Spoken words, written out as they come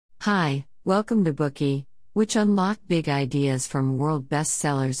Hi, welcome to Bookie, which unlock big ideas from world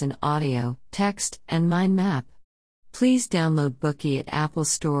bestsellers in audio, text, and mind map. Please download Bookie at Apple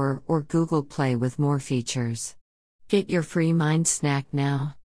Store or Google Play with more features. Get your free mind snack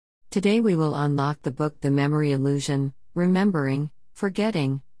now. Today we will unlock the book The Memory Illusion, Remembering,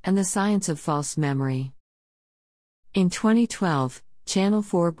 Forgetting, and the Science of False Memory. In 2012, Channel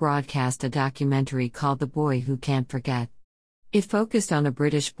 4 broadcast a documentary called The Boy Who Can't Forget. It focused on a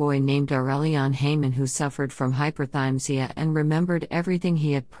British boy named Aurelian Heyman who suffered from hyperthymia and remembered everything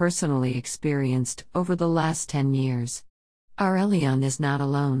he had personally experienced over the last 10 years. Aurelian is not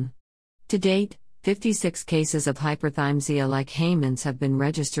alone. To date, 56 cases of hyperthymia like Heyman's have been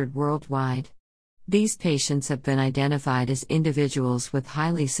registered worldwide. These patients have been identified as individuals with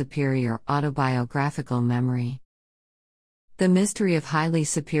highly superior autobiographical memory. The mystery of highly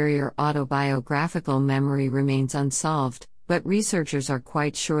superior autobiographical memory remains unsolved, but researchers are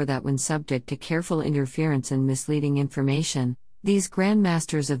quite sure that when subject to careful interference and misleading information, these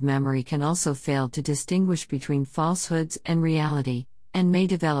grandmasters of memory can also fail to distinguish between falsehoods and reality, and may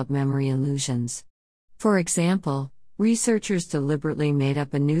develop memory illusions. For example, researchers deliberately made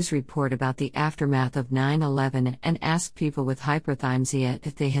up a news report about the aftermath of 9/11 and asked people with hyperthymia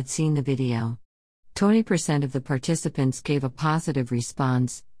if they had seen the video. 20% of the participants gave a positive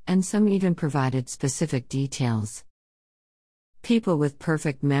response, and some even provided specific details. People with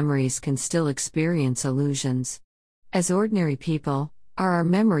perfect memories can still experience illusions. As ordinary people, are our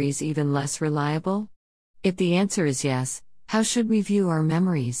memories even less reliable? If the answer is yes, how should we view our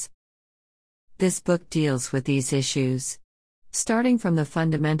memories? This book deals with these issues. Starting from the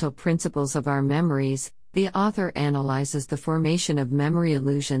fundamental principles of our memories, the author analyzes the formation of memory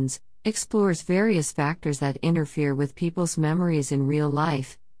illusions, explores various factors that interfere with people's memories in real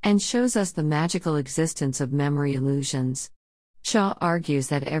life, and shows us the magical existence of memory illusions. Shaw argues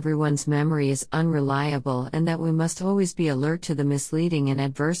that everyone's memory is unreliable and that we must always be alert to the misleading and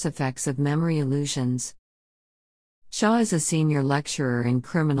adverse effects of memory illusions. Shaw is a senior lecturer in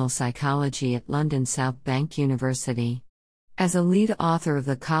criminal psychology at London South Bank University. As a lead author of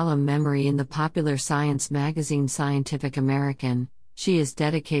the column Memory in the popular science magazine Scientific American, she is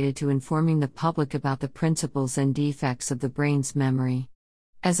dedicated to informing the public about the principles and defects of the brain's memory.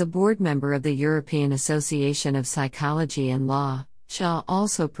 As a board member of the European Association of Psychology and Law, Shaw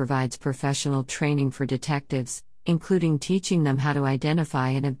also provides professional training for detectives, including teaching them how to identify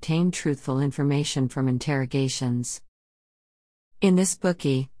and obtain truthful information from interrogations. In this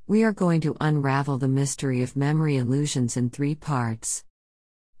bookie, we are going to unravel the mystery of memory illusions in 3 parts.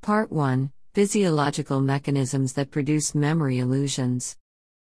 Part 1: Physiological mechanisms that produce memory illusions.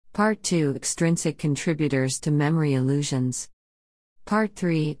 Part 2: Extrinsic contributors to memory illusions. Part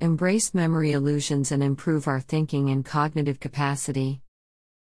 3: Embrace memory illusions and improve our thinking and cognitive capacity.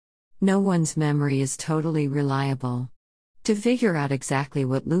 No one's memory is totally reliable. To figure out exactly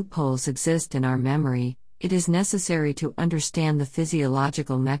what loopholes exist in our memory, it is necessary to understand the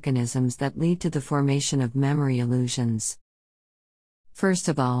physiological mechanisms that lead to the formation of memory illusions. First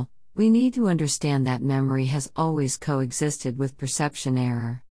of all, we need to understand that memory has always coexisted with perception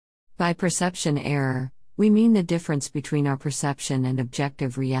error. By perception error, we mean the difference between our perception and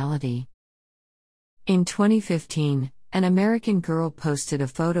objective reality. In 2015, an American girl posted a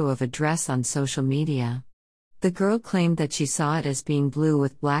photo of a dress on social media. The girl claimed that she saw it as being blue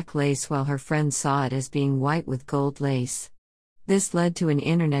with black lace while her friends saw it as being white with gold lace. This led to an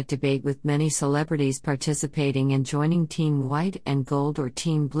internet debate with many celebrities participating and joining Team White and Gold or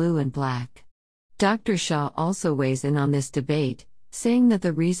Team Blue and Black. Dr. Shaw also weighs in on this debate, saying that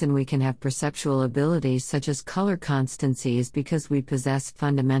the reason we can have perceptual abilities such as color constancy is because we possess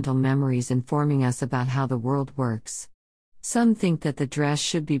fundamental memories informing us about how the world works. Some think that the dress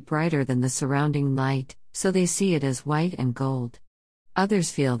should be brighter than the surrounding light, so they see it as white and gold.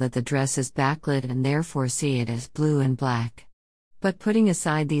 Others feel that the dress is backlit and therefore see it as blue and black. But putting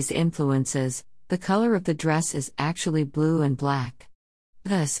aside these influences, the color of the dress is actually blue and black.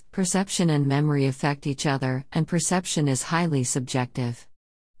 Thus, perception and memory affect each other, and perception is highly subjective.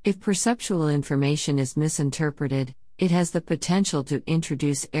 If perceptual information is misinterpreted, it has the potential to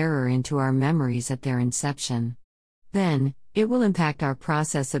introduce error into our memories at their inception. Then, it will impact our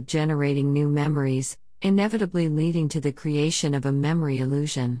process of generating new memories, inevitably leading to the creation of a memory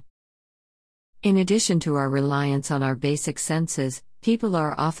illusion. In addition to our reliance on our basic senses, people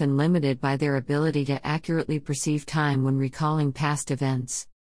are often limited by their ability to accurately perceive time when recalling past events.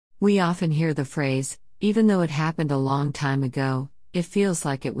 We often hear the phrase, even though it happened a long time ago, it feels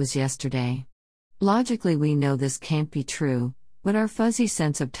like it was yesterday. Logically, we know this can't be true, but our fuzzy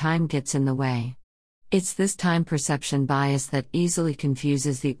sense of time gets in the way. It's this time perception bias that easily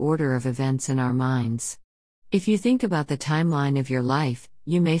confuses the order of events in our minds. If you think about the timeline of your life,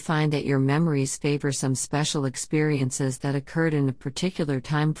 you may find that your memories favor some special experiences that occurred in a particular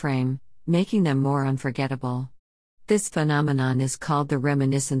time frame, making them more unforgettable. This phenomenon is called the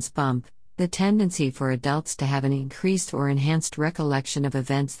reminiscence bump, the tendency for adults to have an increased or enhanced recollection of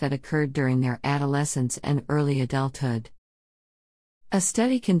events that occurred during their adolescence and early adulthood. A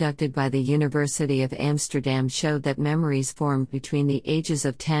study conducted by the University of Amsterdam showed that memories formed between the ages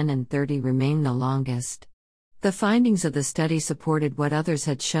of 10 and 30 remain the longest. The findings of the study supported what others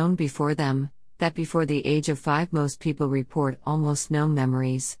had shown before them, that before the age of 5 most people report almost no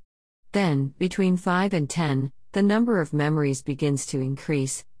memories. Then, between 5 and 10, the number of memories begins to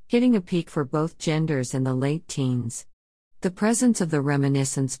increase, hitting a peak for both genders in the late teens. The presence of the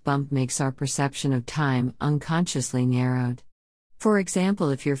reminiscence bump makes our perception of time unconsciously narrowed. For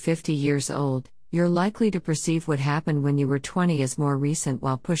example, if you're 50 years old, you're likely to perceive what happened when you were 20 as more recent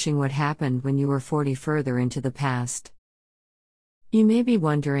while pushing what happened when you were 40 further into the past. You may be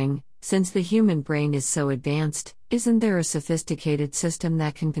wondering, since the human brain is so advanced, isn't there a sophisticated system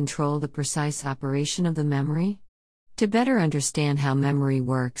that can control the precise operation of the memory? To better understand how memory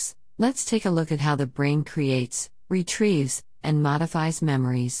works, let's take a look at how the brain creates, retrieves, and modifies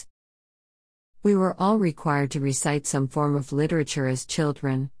memories. We were all required to recite some form of literature as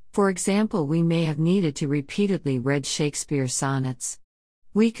children. For example, we may have needed to repeatedly read Shakespeare's sonnets.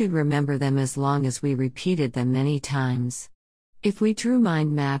 We could remember them as long as we repeated them many times. If we drew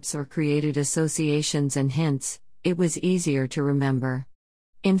mind maps or created associations and hints, it was easier to remember.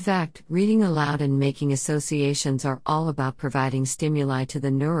 In fact, reading aloud and making associations are all about providing stimuli to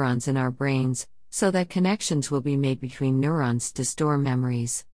the neurons in our brains, so that connections will be made between neurons to store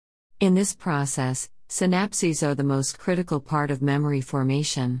memories. In this process, synapses are the most critical part of memory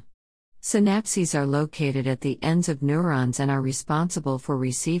formation. Synapses are located at the ends of neurons and are responsible for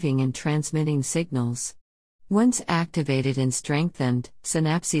receiving and transmitting signals. Once activated and strengthened,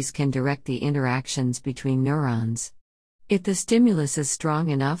 synapses can direct the interactions between neurons. If the stimulus is strong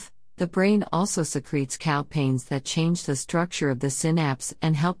enough, the brain also secretes calpains that change the structure of the synapse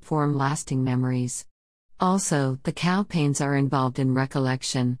and help form lasting memories. Also, the calpains are involved in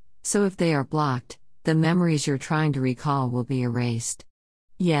recollection, so if they are blocked, the memories you're trying to recall will be erased.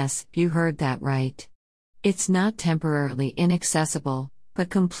 Yes, you heard that right. It's not temporarily inaccessible, but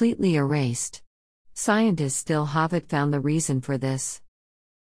completely erased. Scientists still haven't found the reason for this.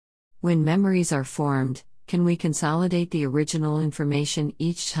 When memories are formed, can we consolidate the original information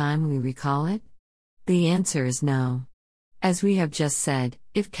each time we recall it? The answer is no. As we have just said,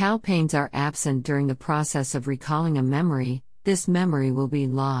 if calpains are absent during the process of recalling a memory, this memory will be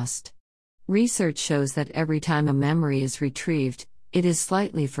lost. Research shows that every time a memory is retrieved, it is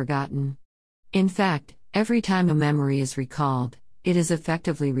slightly forgotten. In fact, every time a memory is recalled, it is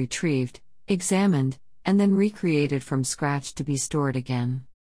effectively retrieved, examined, and then recreated from scratch to be stored again.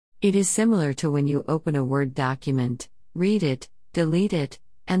 It is similar to when you open a Word document, read it, delete it,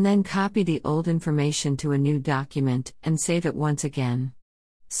 and then copy the old information to a new document and save it once again.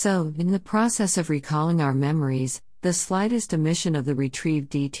 So, in the process of recalling our memories, the slightest omission of the retrieved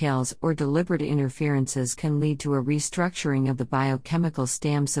details or deliberate interferences can lead to a restructuring of the biochemical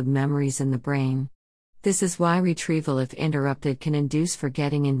stamps of memories in the brain. This is why retrieval, if interrupted, can induce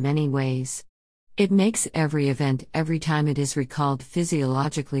forgetting in many ways. It makes every event every time it is recalled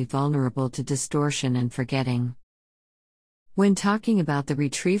physiologically vulnerable to distortion and forgetting. When talking about the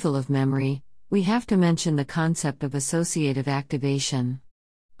retrieval of memory, we have to mention the concept of associative activation.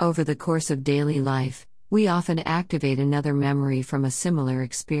 Over the course of daily life, we often activate another memory from a similar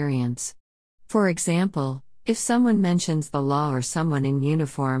experience. For example, if someone mentions the law or someone in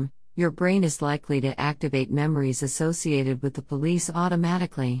uniform, your brain is likely to activate memories associated with the police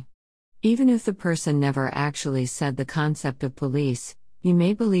automatically. Even if the person never actually said the concept of police, you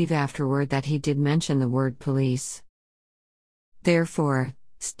may believe afterward that he did mention the word police. Therefore,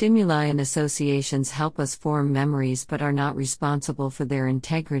 stimuli and associations help us form memories but are not responsible for their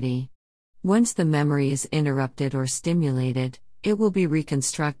integrity. Once the memory is interrupted or stimulated, it will be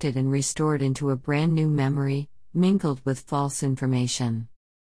reconstructed and restored into a brand new memory, mingled with false information.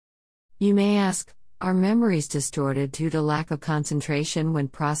 You may ask, are memories distorted due to lack of concentration when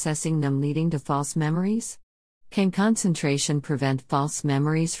processing them, leading to false memories? Can concentration prevent false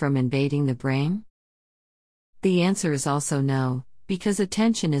memories from invading the brain? The answer is also no, because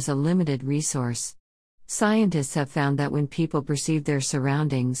attention is a limited resource. Scientists have found that when people perceive their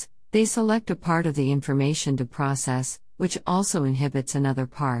surroundings, they select a part of the information to process, which also inhibits another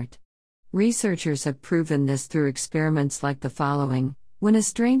part. Researchers have proven this through experiments like the following. When a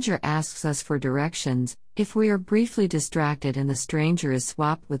stranger asks us for directions, if we are briefly distracted and the stranger is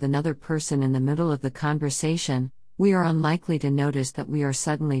swapped with another person in the middle of the conversation, we are unlikely to notice that we are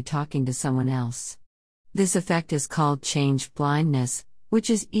suddenly talking to someone else. This effect is called change blindness, which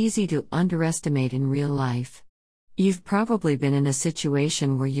is easy to underestimate in real life. You've probably been in a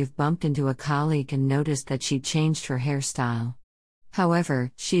situation where you've bumped into a colleague and noticed that she changed her hairstyle.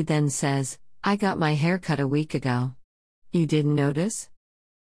 However, she then says, "I got my hair cut a week ago." You didn't notice?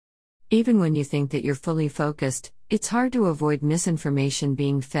 Even when you think that you're fully focused, it's hard to avoid misinformation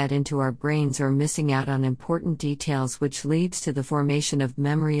being fed into our brains or missing out on important details, which leads to the formation of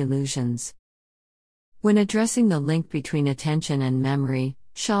memory illusions. When addressing the link between attention and memory,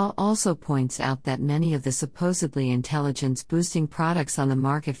 Shaw also points out that many of the supposedly intelligence-boosting products on the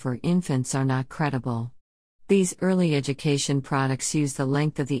market for infants are not credible. These early education products use the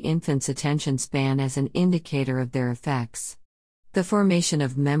length of the infant's attention span as an indicator of their effects. The formation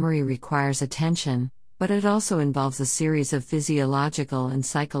of memory requires attention, but it also involves a series of physiological and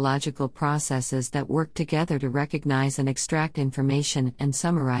psychological processes that work together to recognize and extract information and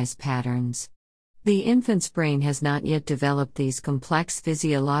summarize patterns. The infant's brain has not yet developed these complex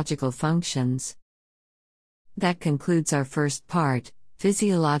physiological functions. That concludes our first part,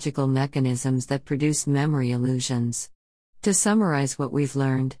 physiological mechanisms that produce memory illusions. To summarize what we've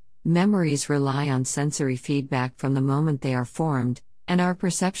learned, memories rely on sensory feedback from the moment they are formed, and our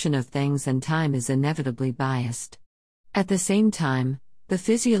perception of things and time is inevitably biased. At the same time, the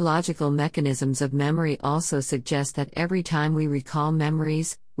physiological mechanisms of memory also suggest that every time we recall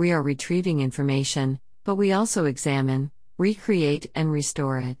memories, we are retrieving information, but we also examine, recreate, and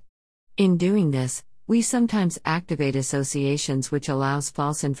restore it. In doing this, we sometimes activate associations, which allows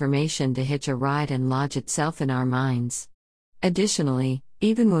false information to hitch a ride and lodge itself in our minds. Additionally,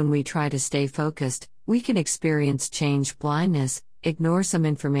 even when we try to stay focused, we can experience change blindness, ignore some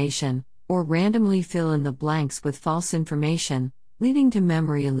information, or randomly fill in the blanks with false information, leading to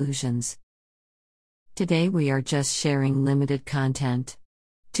memory illusions. Today we are just sharing limited content.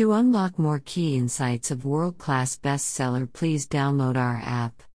 To unlock more key insights of world-class bestseller, please download our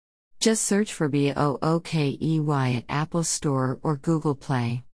app. Just search for BOOKEY at Apple Store or Google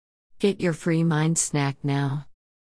Play. Get your free mind snack now.